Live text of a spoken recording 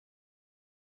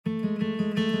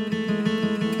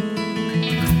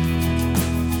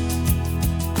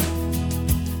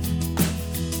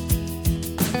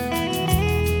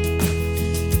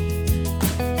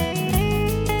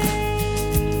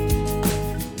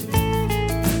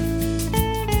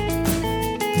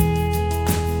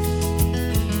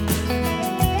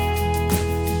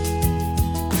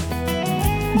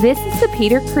This is the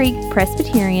Peter Creek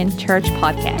Presbyterian Church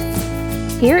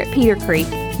podcast. Here at Peter Creek,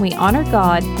 we honor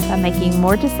God by making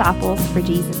more disciples for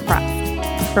Jesus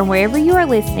Christ. From wherever you are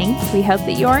listening, we hope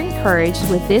that you are encouraged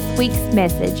with this week's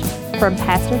message from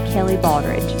Pastor Kelly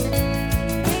Baldridge.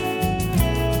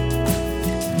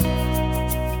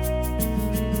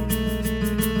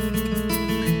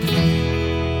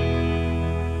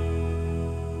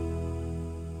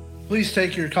 Please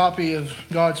take your copy of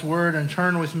God's Word and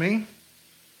turn with me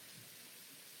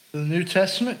to the New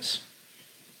Testament,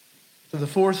 to the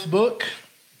fourth book,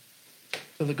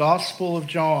 to the Gospel of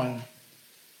John,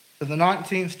 to the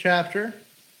 19th chapter,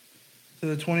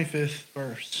 to the 25th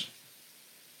verse.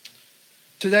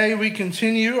 Today we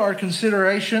continue our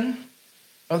consideration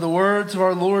of the words of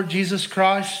our Lord Jesus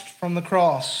Christ from the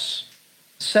cross.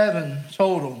 7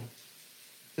 total.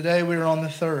 Today we are on the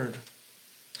third.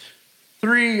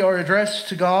 3 are addressed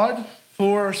to God.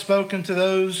 4 are spoken to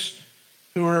those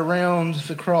who are around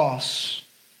the cross.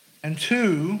 And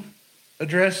 2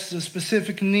 address the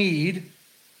specific need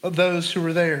of those who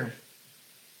were there.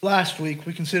 Last week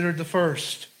we considered the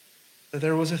first, that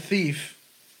there was a thief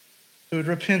who had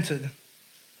repented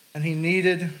and he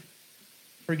needed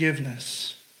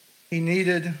forgiveness. He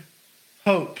needed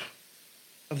hope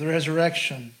of the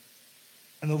resurrection.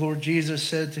 And the Lord Jesus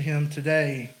said to him,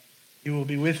 "Today you will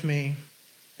be with me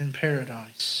in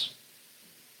paradise."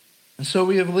 And so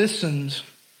we have listened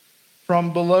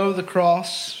from below the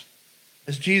cross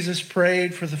as Jesus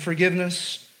prayed for the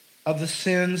forgiveness of the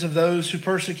sins of those who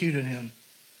persecuted him.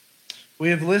 We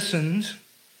have listened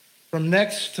from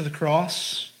next to the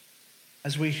cross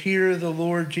as we hear the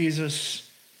Lord Jesus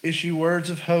issue words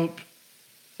of hope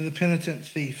to the penitent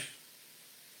thief.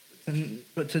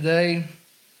 But today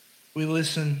we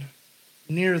listen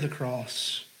near the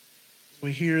cross.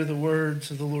 We hear the words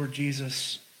of the Lord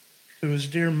Jesus to his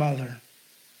dear mother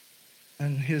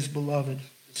and his beloved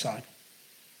disciple.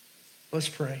 Let's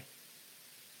pray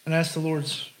and ask the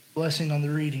Lord's blessing on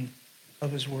the reading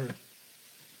of his word.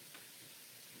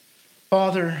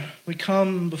 Father, we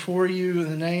come before you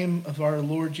in the name of our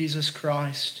Lord Jesus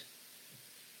Christ,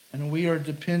 and we are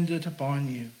dependent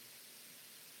upon you.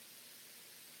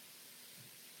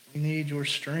 We need your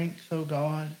strength, O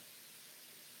God.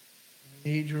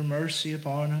 We need your mercy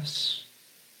upon us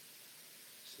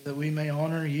so that we may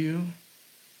honor you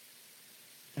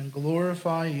and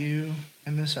glorify you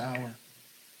in this hour.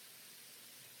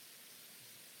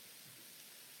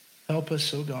 Help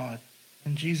us, O God,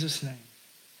 in Jesus' name.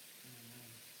 Amen.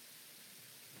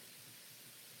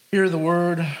 Hear the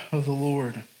word of the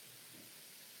Lord.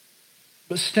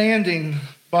 But standing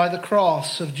by the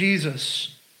cross of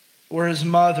Jesus were his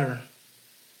mother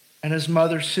and his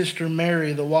mother's sister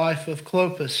Mary, the wife of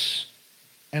Clopas,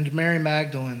 and Mary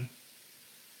Magdalene.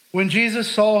 When Jesus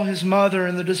saw his mother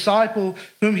and the disciple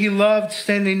whom he loved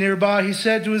standing nearby, he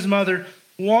said to his mother,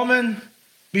 "Woman,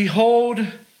 behold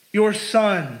your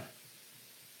son."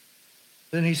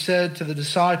 Then he said to the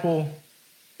disciple,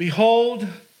 "Behold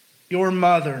your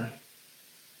mother."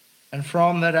 And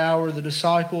from that hour the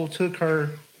disciple took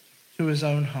her to his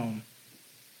own home.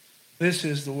 This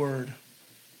is the word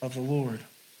of the Lord.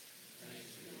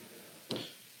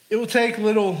 It will take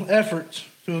little effort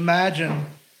to imagine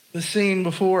the scene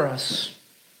before us,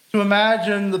 to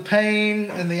imagine the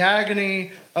pain and the agony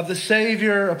of the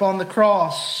Savior upon the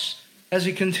cross as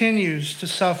he continues to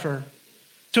suffer,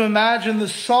 to imagine the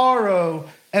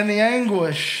sorrow and the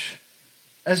anguish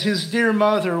as his dear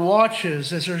mother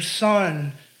watches as her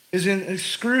son is in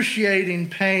excruciating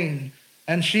pain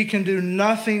and she can do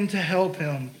nothing to help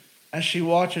him as she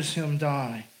watches him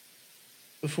die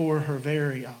before her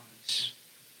very eyes.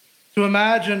 To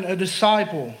imagine a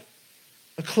disciple,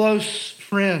 a close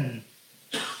friend,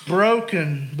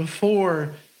 broken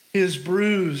before his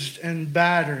bruised and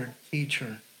battered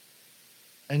teacher.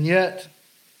 And yet,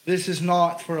 this is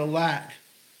not for a lack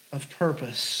of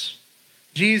purpose.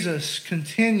 Jesus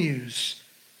continues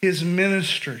his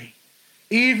ministry,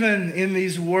 even in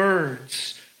these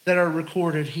words that are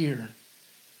recorded here.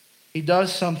 He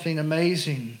does something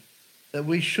amazing that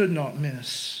we should not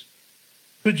miss.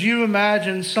 Could you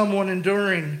imagine someone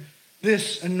enduring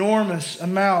this enormous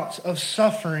amount of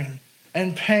suffering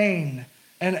and pain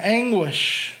and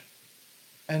anguish,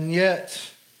 and yet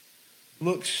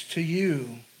looks to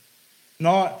you,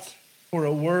 not for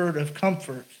a word of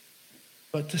comfort,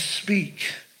 but to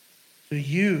speak to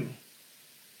you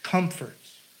comfort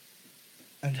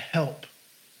and help?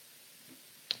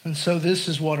 And so this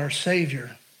is what our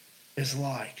Savior is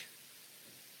like.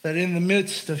 That in the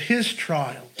midst of his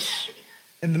trials,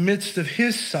 in the midst of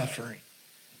his suffering,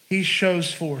 he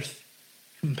shows forth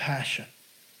compassion.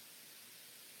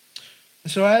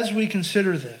 And so as we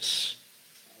consider this,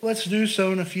 let's do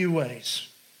so in a few ways.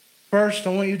 First, I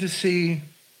want you to see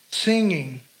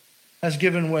singing has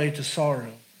given way to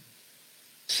sorrow.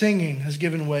 Singing has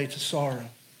given way to sorrow.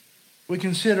 We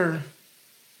consider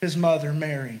his mother,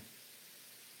 Mary.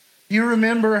 You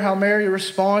remember how Mary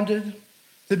responded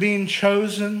to being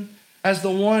chosen as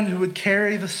the one who would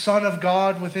carry the Son of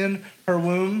God within her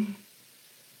womb?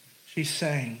 She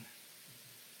sang.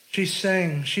 She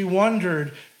sang. She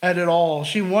wondered at it all.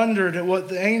 She wondered at what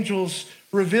the angels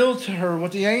revealed to her,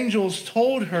 what the angels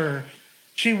told her.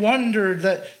 She wondered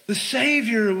that the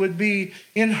Savior would be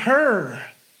in her.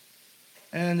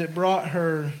 And it brought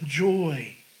her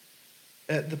joy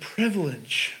at the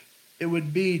privilege it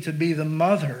would be to be the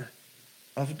mother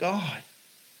of God.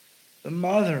 The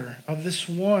mother of this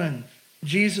one,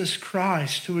 Jesus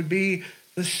Christ, who would be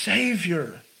the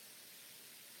Savior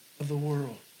of the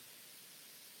world.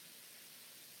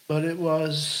 But it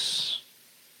was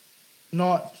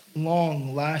not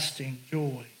long-lasting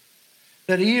joy.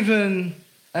 That even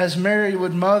as Mary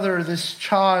would mother this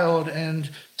child and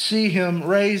see him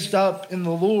raised up in the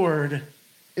Lord,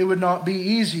 it would not be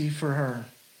easy for her.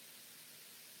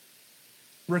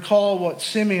 Recall what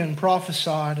Simeon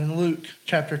prophesied in Luke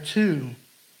chapter 2.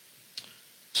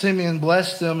 Simeon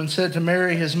blessed them and said to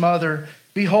Mary, his mother,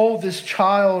 "Behold, this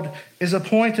child is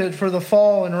appointed for the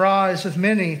fall and rise of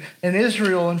many in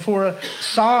Israel, and for a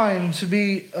sign to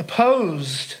be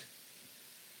opposed.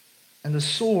 And the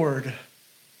sword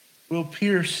will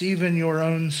pierce even your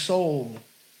own soul,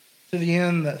 to the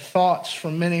end that thoughts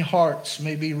from many hearts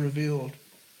may be revealed."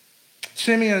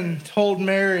 Simeon told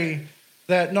Mary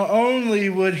that not only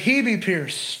would he be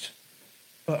pierced,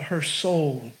 but her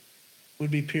soul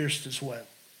would be pierced as well.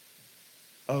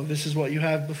 Oh, this is what you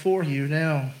have before you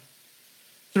now.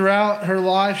 Throughout her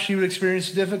life, she would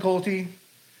experience difficulty.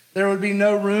 There would be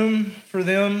no room for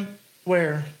them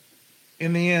where?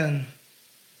 In the inn.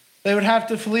 They would have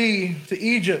to flee to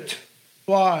Egypt.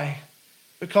 Why?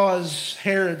 Because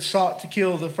Herod sought to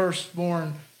kill the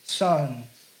firstborn son,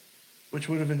 which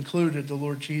would have included the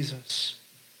Lord Jesus.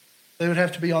 They would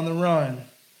have to be on the run.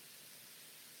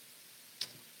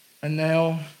 And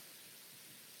now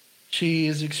she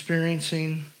is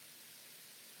experiencing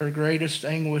her greatest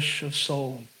anguish of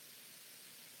soul,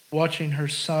 watching her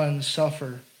son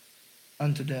suffer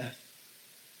unto death.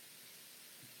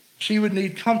 She would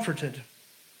need comforted.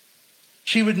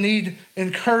 She would need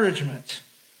encouragement.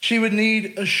 She would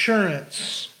need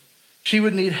assurance. She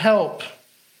would need help.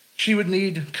 She would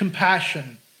need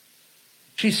compassion.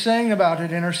 She sang about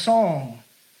it in her song.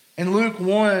 In Luke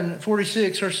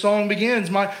 1:46, her song begins,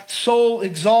 "My soul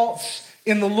exalts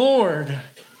in the Lord,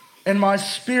 and my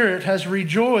spirit has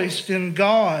rejoiced in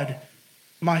God,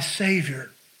 my Savior."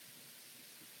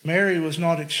 Mary was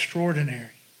not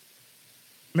extraordinary.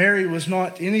 Mary was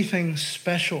not anything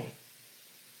special.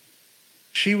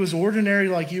 She was ordinary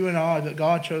like you and I, but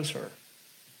God chose her.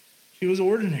 She was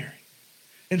ordinary.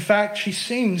 In fact, she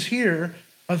sings here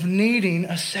of needing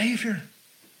a Savior.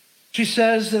 She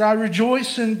says that I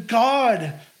rejoice in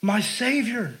God, my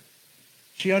Savior.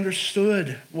 She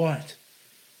understood what?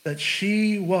 That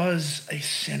she was a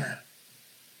sinner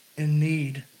in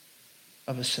need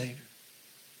of a Savior.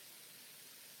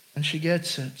 And she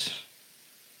gets it.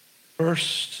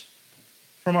 First,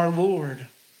 from our Lord,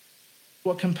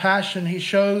 what compassion he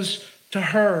shows to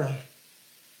her,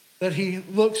 that he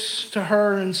looks to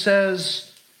her and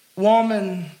says,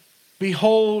 "Woman,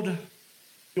 behold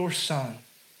your son."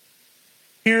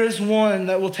 Here is one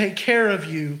that will take care of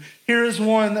you. Here is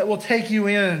one that will take you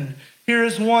in. Here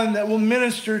is one that will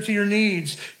minister to your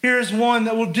needs. Here is one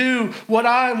that will do what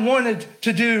I wanted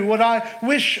to do, what I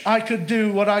wish I could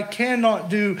do, what I cannot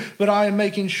do, but I am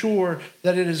making sure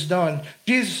that it is done.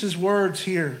 Jesus' words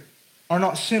here are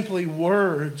not simply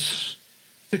words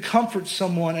to comfort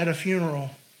someone at a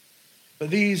funeral, but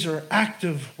these are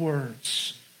active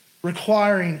words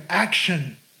requiring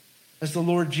action, as the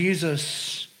Lord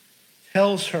Jesus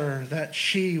tells her that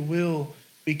she will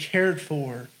be cared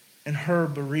for in her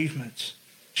bereavement.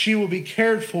 She will be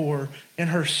cared for in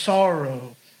her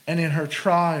sorrow and in her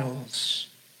trials.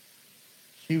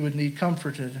 She would need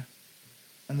comforted,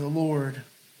 and the Lord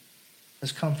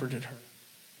has comforted her.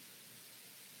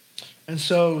 And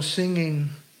so singing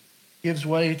gives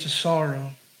way to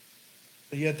sorrow,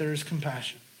 but yet there is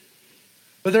compassion.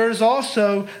 But there is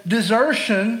also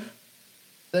desertion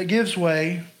that gives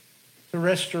way to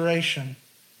restoration.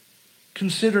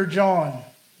 Consider John.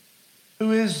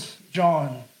 Who is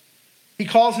John? He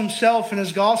calls himself in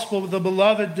his gospel the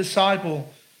beloved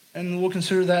disciple, and we'll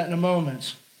consider that in a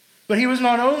moment. But he was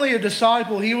not only a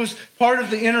disciple, he was part of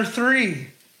the inner three.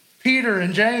 Peter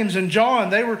and James and John,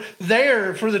 they were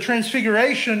there for the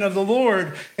transfiguration of the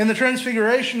Lord. In the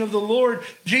transfiguration of the Lord,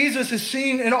 Jesus is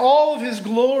seen in all of his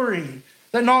glory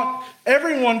that not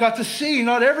everyone got to see,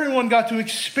 not everyone got to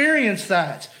experience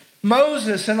that.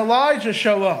 Moses and Elijah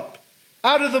show up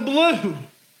out of the blue,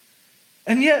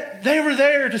 and yet they were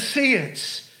there to see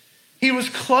it. He was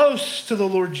close to the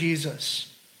Lord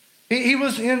Jesus. He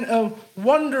was in a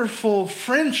wonderful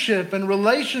friendship and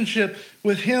relationship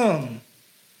with him.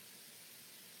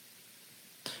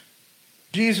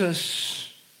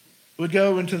 Jesus would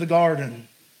go into the garden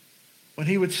when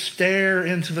he would stare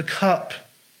into the cup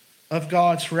of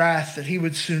God's wrath that he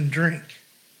would soon drink.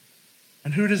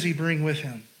 And who does he bring with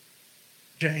him?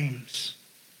 James,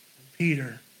 and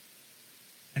Peter,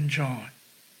 and John.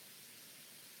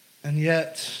 And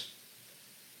yet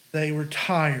they were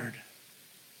tired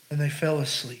and they fell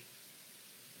asleep.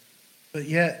 But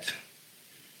yet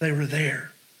they were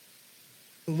there.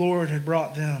 The Lord had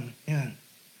brought them in.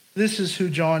 This is who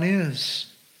John is.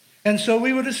 And so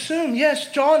we would assume,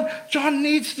 yes, John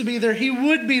needs to be there. He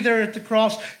would be there at the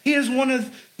cross. He is one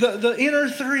of the inner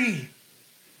three.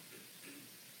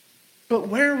 But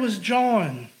where was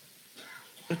John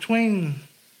between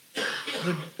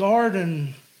the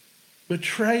garden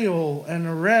betrayal and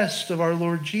arrest of our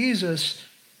Lord Jesus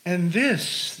and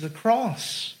this, the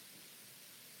cross?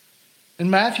 In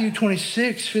Matthew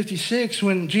 26:56,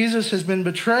 when Jesus has been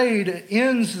betrayed, it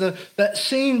ends that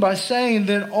scene by saying,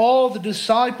 "Then all the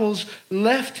disciples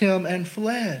left him and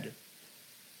fled."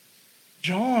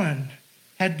 John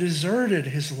had deserted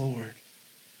his Lord.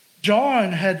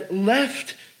 John had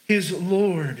left his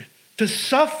Lord to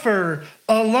suffer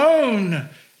alone.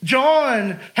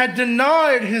 John had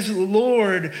denied his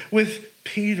Lord with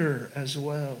Peter as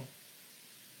well.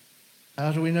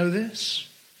 How do we know this?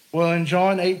 Well, in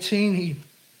John 18,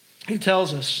 he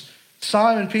tells us,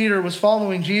 Simon Peter was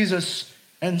following Jesus,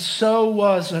 and so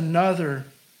was another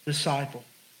disciple.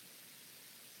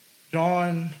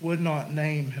 John would not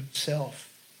name himself,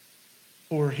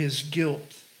 for his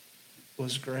guilt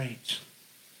was great.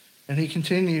 And he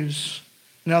continues,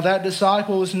 now that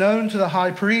disciple was known to the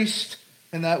high priest,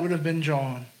 and that would have been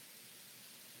John,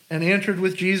 and entered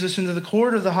with Jesus into the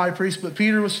court of the high priest, but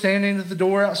Peter was standing at the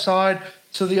door outside.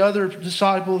 So the other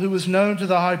disciple who was known to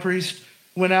the high priest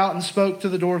went out and spoke to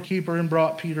the doorkeeper and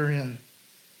brought Peter in.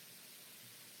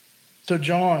 So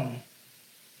John,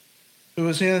 who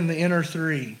was in the inner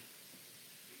three,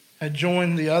 had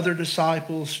joined the other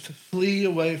disciples to flee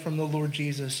away from the Lord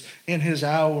Jesus in his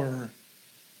hour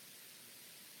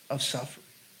of suffering.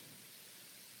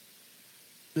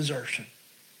 Desertion.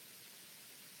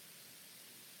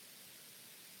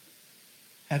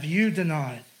 Have you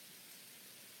denied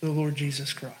the Lord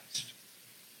Jesus Christ?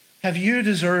 Have you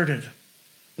deserted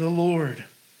the Lord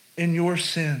in your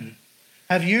sin?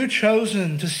 Have you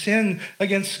chosen to sin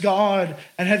against God?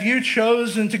 And have you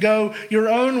chosen to go your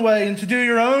own way and to do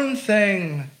your own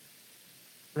thing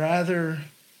rather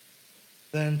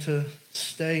than to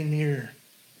stay near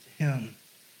to him,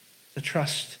 to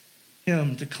trust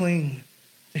him, to cling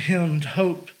to him, to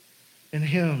hope in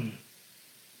him?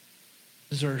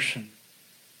 Desertion.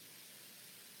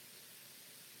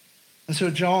 And so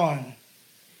John,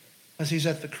 as he's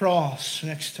at the cross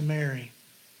next to Mary,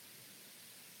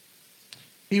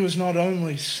 he was not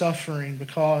only suffering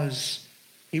because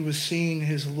he was seeing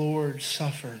his Lord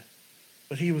suffer,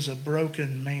 but he was a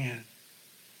broken man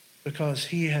because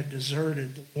he had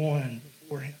deserted the one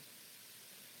before him.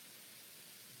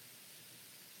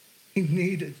 He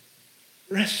needed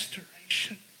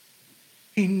restoration.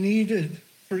 He needed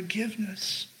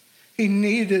forgiveness. He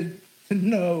needed to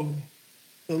know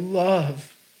the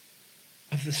love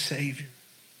of the Savior.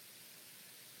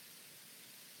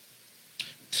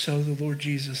 So the Lord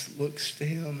Jesus looks to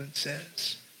him and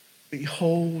says,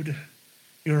 behold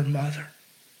your mother.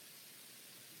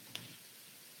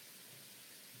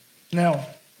 Now,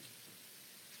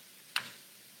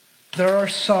 there are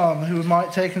some who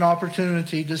might take an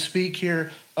opportunity to speak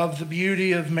here of the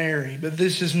beauty of Mary, but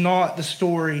this is not the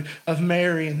story of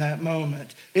Mary in that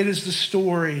moment. It is the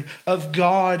story of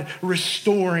God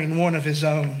restoring one of his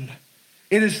own.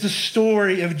 It is the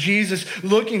story of Jesus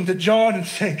looking to John and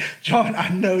saying, John, I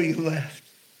know you left,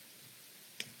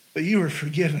 but you were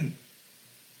forgiven.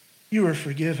 You were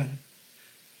forgiven.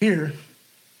 Here,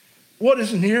 what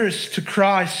is nearest to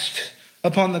Christ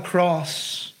upon the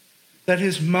cross? That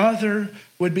his mother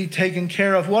would be taken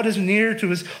care of. What is near to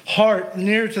his heart,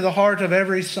 near to the heart of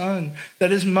every son?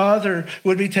 That his mother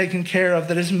would be taken care of,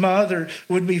 that his mother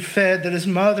would be fed, that his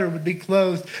mother would be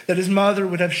clothed, that his mother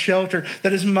would have shelter,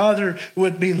 that his mother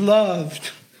would be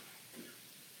loved.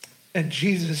 And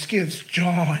Jesus gives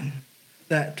John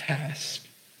that task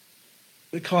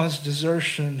because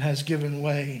desertion has given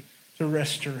way to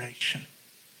restoration.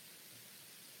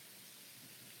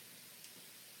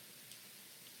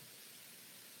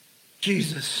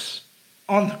 Jesus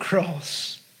on the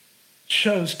cross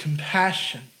shows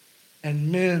compassion and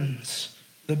mends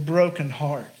the broken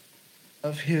heart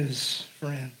of his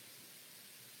friend.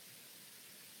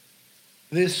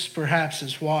 This perhaps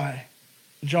is why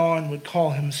John would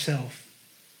call himself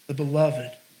the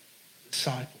beloved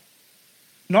disciple.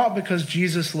 Not because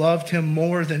Jesus loved him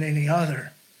more than any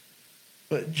other,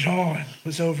 but John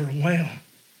was overwhelmed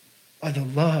by the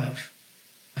love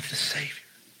of the Savior.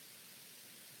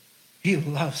 He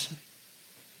loves me.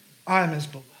 I am his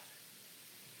beloved.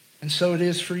 And so it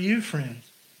is for you, friends.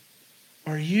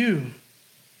 Are you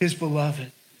his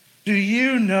beloved? Do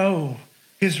you know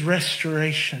his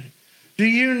restoration? Do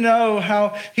you know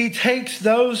how he takes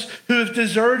those who have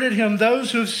deserted him,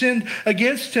 those who have sinned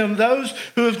against him, those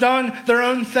who have done their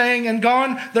own thing and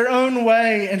gone their own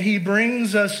way, and he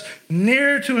brings us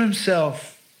near to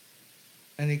himself,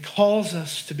 and he calls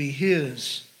us to be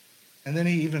his, and then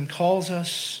he even calls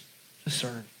us to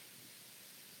serve.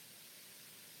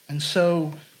 And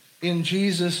so in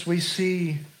Jesus we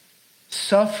see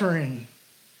suffering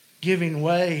giving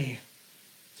way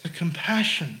to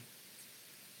compassion.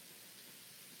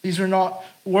 These are not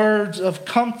words of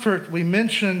comfort we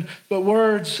mentioned, but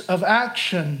words of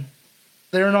action.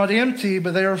 They are not empty,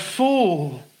 but they are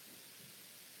full.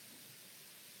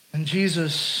 And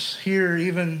Jesus here,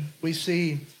 even we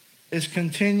see, is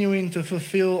continuing to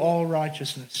fulfill all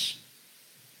righteousness.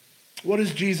 What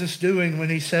is Jesus doing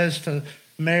when he says to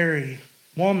Mary,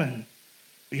 "Woman,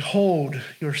 behold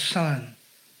your son"?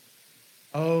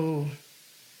 Oh,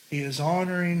 he is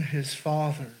honoring his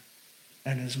father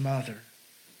and his mother.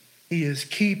 He is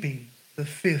keeping the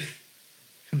fifth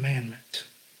commandment.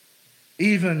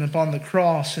 Even upon the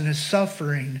cross in his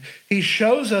suffering, he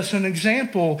shows us an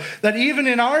example that even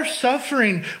in our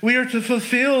suffering, we are to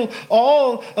fulfill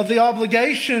all of the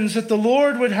obligations that the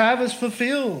Lord would have us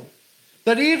fulfill.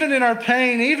 That even in our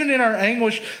pain, even in our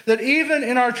anguish, that even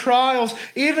in our trials,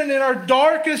 even in our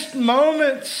darkest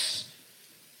moments,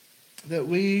 that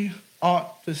we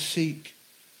ought to seek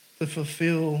to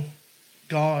fulfill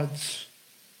God's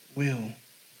will.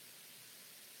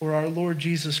 For our Lord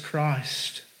Jesus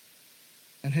Christ,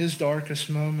 in his darkest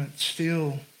moment,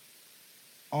 still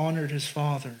honored his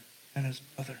father and his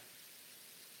mother.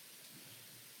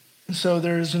 And so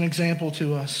there is an example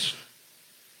to us.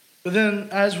 But then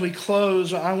as we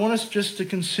close, I want us just to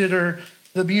consider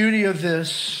the beauty of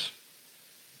this.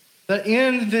 That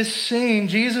in this scene,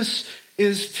 Jesus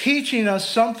is teaching us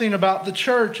something about the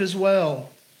church as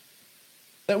well.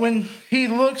 That when he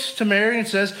looks to Mary and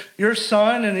says, "Your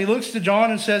son," and he looks to John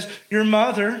and says, "Your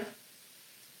mother,"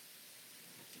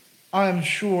 I am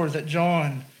sure that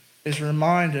John is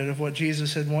reminded of what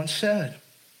Jesus had once said.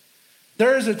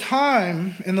 There is a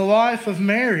time in the life of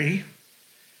Mary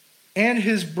and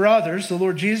his brothers, the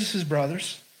Lord Jesus'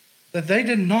 brothers, that they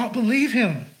did not believe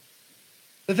him.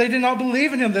 That they did not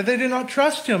believe in him, that they did not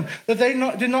trust him, that they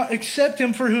did not accept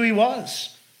him for who he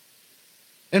was.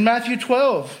 In Matthew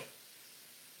 12,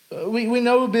 we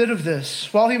know a bit of this.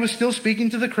 While he was still speaking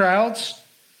to the crowds,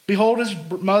 behold, his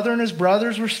mother and his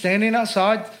brothers were standing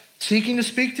outside seeking to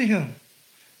speak to him.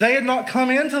 They had not come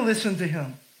in to listen to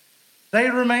him. They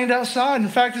had remained outside. In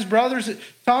fact, his brothers, at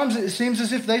times it seems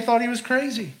as if they thought he was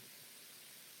crazy.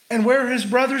 And where are his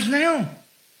brothers now?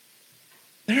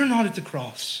 They're not at the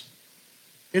cross.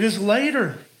 It is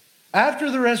later, after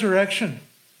the resurrection,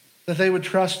 that they would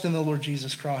trust in the Lord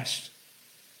Jesus Christ.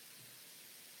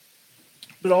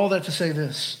 But all that to say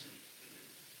this.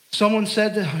 Someone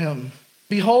said to him,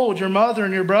 "Behold, your mother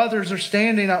and your brothers are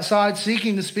standing outside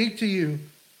seeking to speak to you."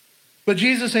 But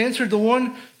Jesus answered the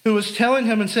one who was telling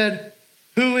him and said,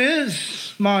 "Who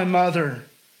is my mother?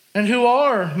 And who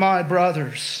are my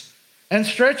brothers?" And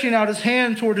stretching out his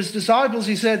hand toward his disciples,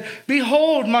 he said,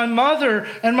 "Behold, my mother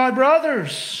and my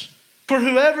brothers. For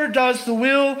whoever does the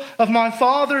will of my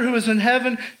Father who is in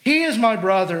heaven, he is my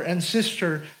brother and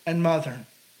sister and mother."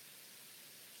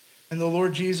 And the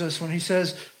Lord Jesus, when he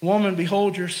says, "Woman,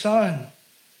 behold your son,"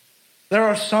 there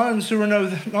are sons who are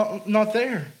not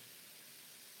there.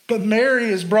 But Mary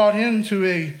is brought into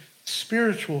a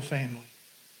spiritual family.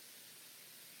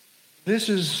 This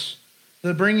is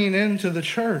the bringing into the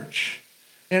church.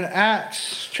 In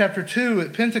Acts chapter 2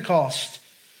 at Pentecost,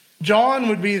 John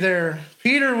would be there,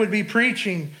 Peter would be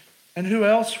preaching, and who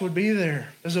else would be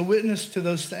there as a witness to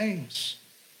those things?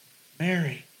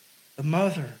 Mary, the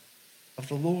mother of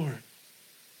the Lord.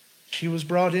 She was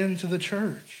brought into the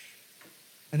church.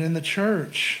 And in the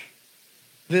church,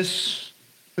 this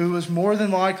who was more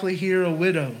than likely here a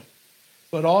widow,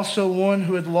 but also one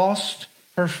who had lost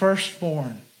her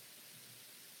firstborn,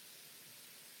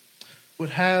 would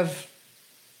have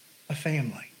a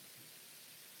family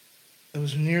that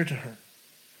was near to her,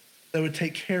 that would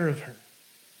take care of her.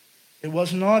 It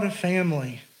was not a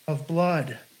family of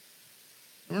blood.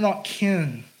 They were not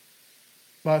kin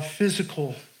by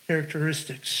physical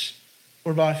characteristics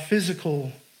or by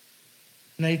physical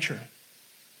nature,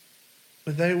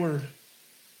 but they were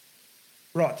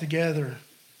brought together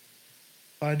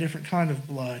by a different kind of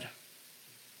blood,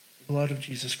 the blood of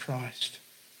Jesus Christ.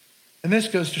 And this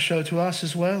goes to show to us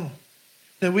as well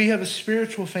that we have a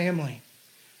spiritual family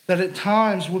that at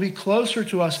times will be closer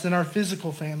to us than our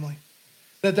physical family.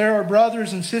 That there are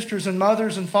brothers and sisters and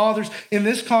mothers and fathers in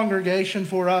this congregation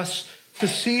for us to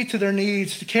see to their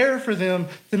needs, to care for them,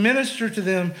 to minister to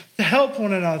them, to help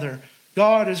one another.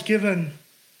 God has given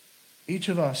each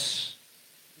of us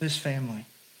this family.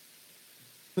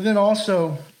 But then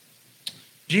also,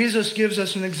 Jesus gives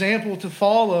us an example to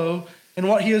follow in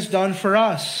what he has done for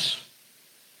us.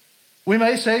 We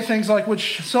may say things like, would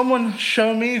someone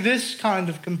show me this kind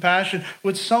of compassion?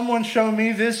 Would someone show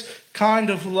me this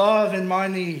kind of love in my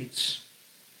needs?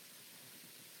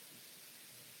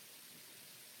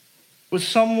 Would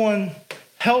someone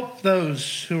help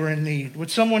those who are in need? Would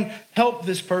someone help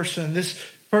this person? This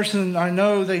person, I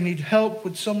know they need help.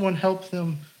 Would someone help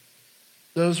them?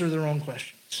 Those are the wrong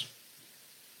questions.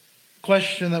 The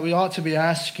question that we ought to be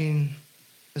asking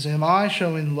is, am I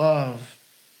showing love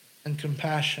and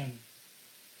compassion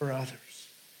for others?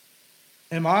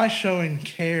 Am I showing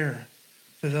care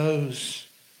to those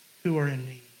who are in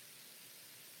need?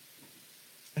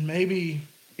 And maybe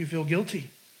you feel guilty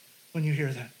when you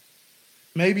hear that.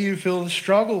 Maybe you feel the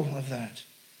struggle of that.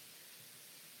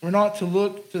 We're not to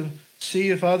look to see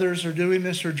if others are doing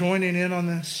this or joining in on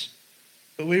this,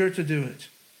 but we are to do it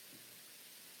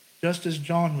just as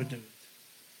John would do it.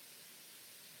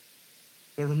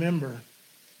 But remember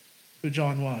who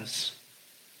John was.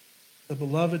 The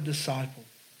beloved disciple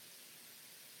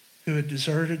who had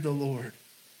deserted the Lord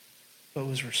but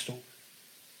was restored.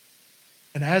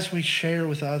 And as we share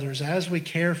with others, as we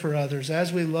care for others,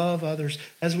 as we love others,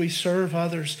 as we serve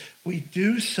others, we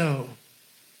do so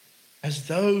as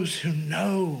those who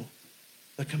know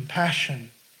the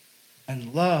compassion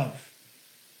and love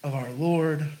of our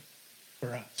Lord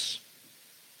for us.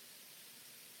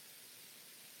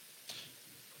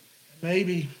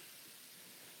 Maybe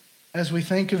as we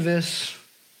think of this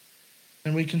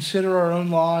and we consider our own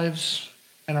lives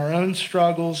and our own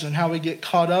struggles and how we get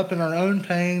caught up in our own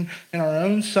pain and our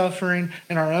own suffering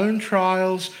and our own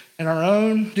trials and our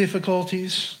own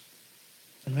difficulties,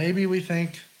 and maybe we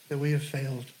think that we have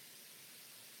failed.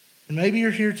 And maybe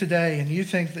you're here today and you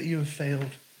think that you have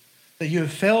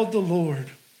failed the Lord,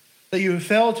 that you have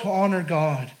failed to honor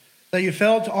God, that you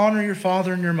failed to honor your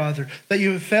father and your mother, that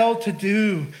you have failed to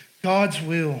do God's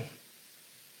will.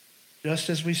 Just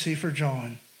as we see for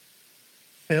John,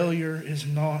 failure is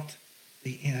not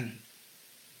the end.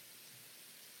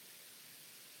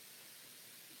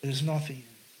 It is not the end.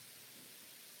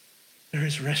 There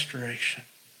is restoration.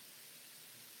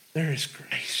 There is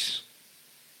grace.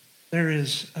 There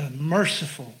is a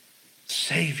merciful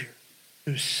Savior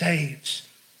who saves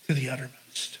to the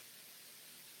uttermost.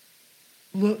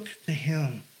 Look to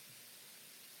him.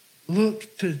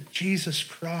 Look to Jesus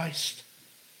Christ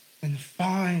and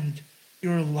find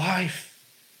your life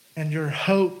and your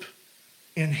hope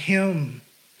in him.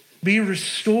 Be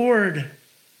restored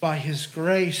by his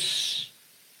grace.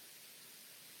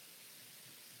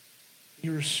 Be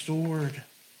restored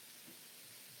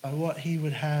by what he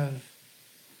would have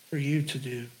for you to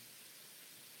do.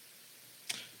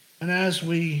 And as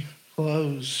we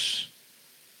close,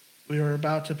 we are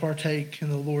about to partake in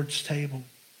the Lord's table.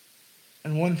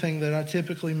 And one thing that I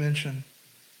typically mention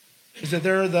is that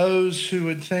there are those who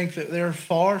would think that they're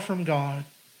far from God,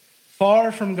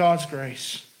 far from God's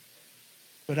grace.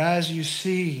 But as you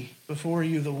see before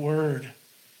you the Word,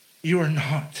 you are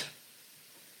not.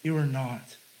 You are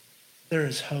not. There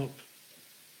is hope.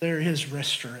 There is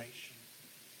restoration.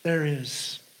 There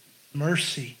is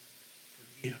mercy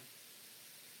for you.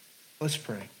 Let's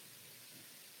pray.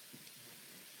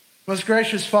 Most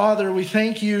gracious Father, we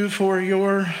thank you for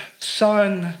your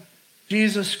Son,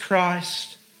 Jesus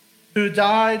Christ, who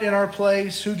died in our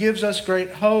place, who gives us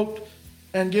great hope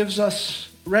and gives us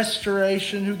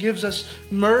restoration, who gives us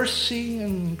mercy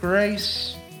and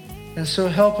grace. And so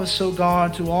help us, O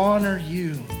God, to honor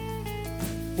you.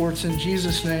 For it's in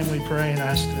Jesus' name we pray and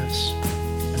ask this.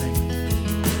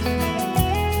 Amen.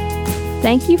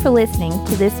 Thank you for listening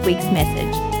to this week's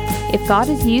message. If God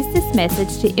has used this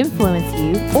message to influence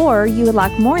you, or you would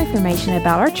like more information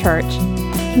about our church,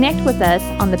 connect with us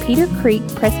on the Peter Creek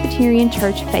Presbyterian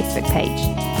Church Facebook page.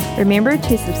 Remember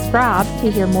to subscribe to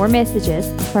hear more messages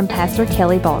from Pastor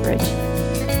Kelly Baldridge.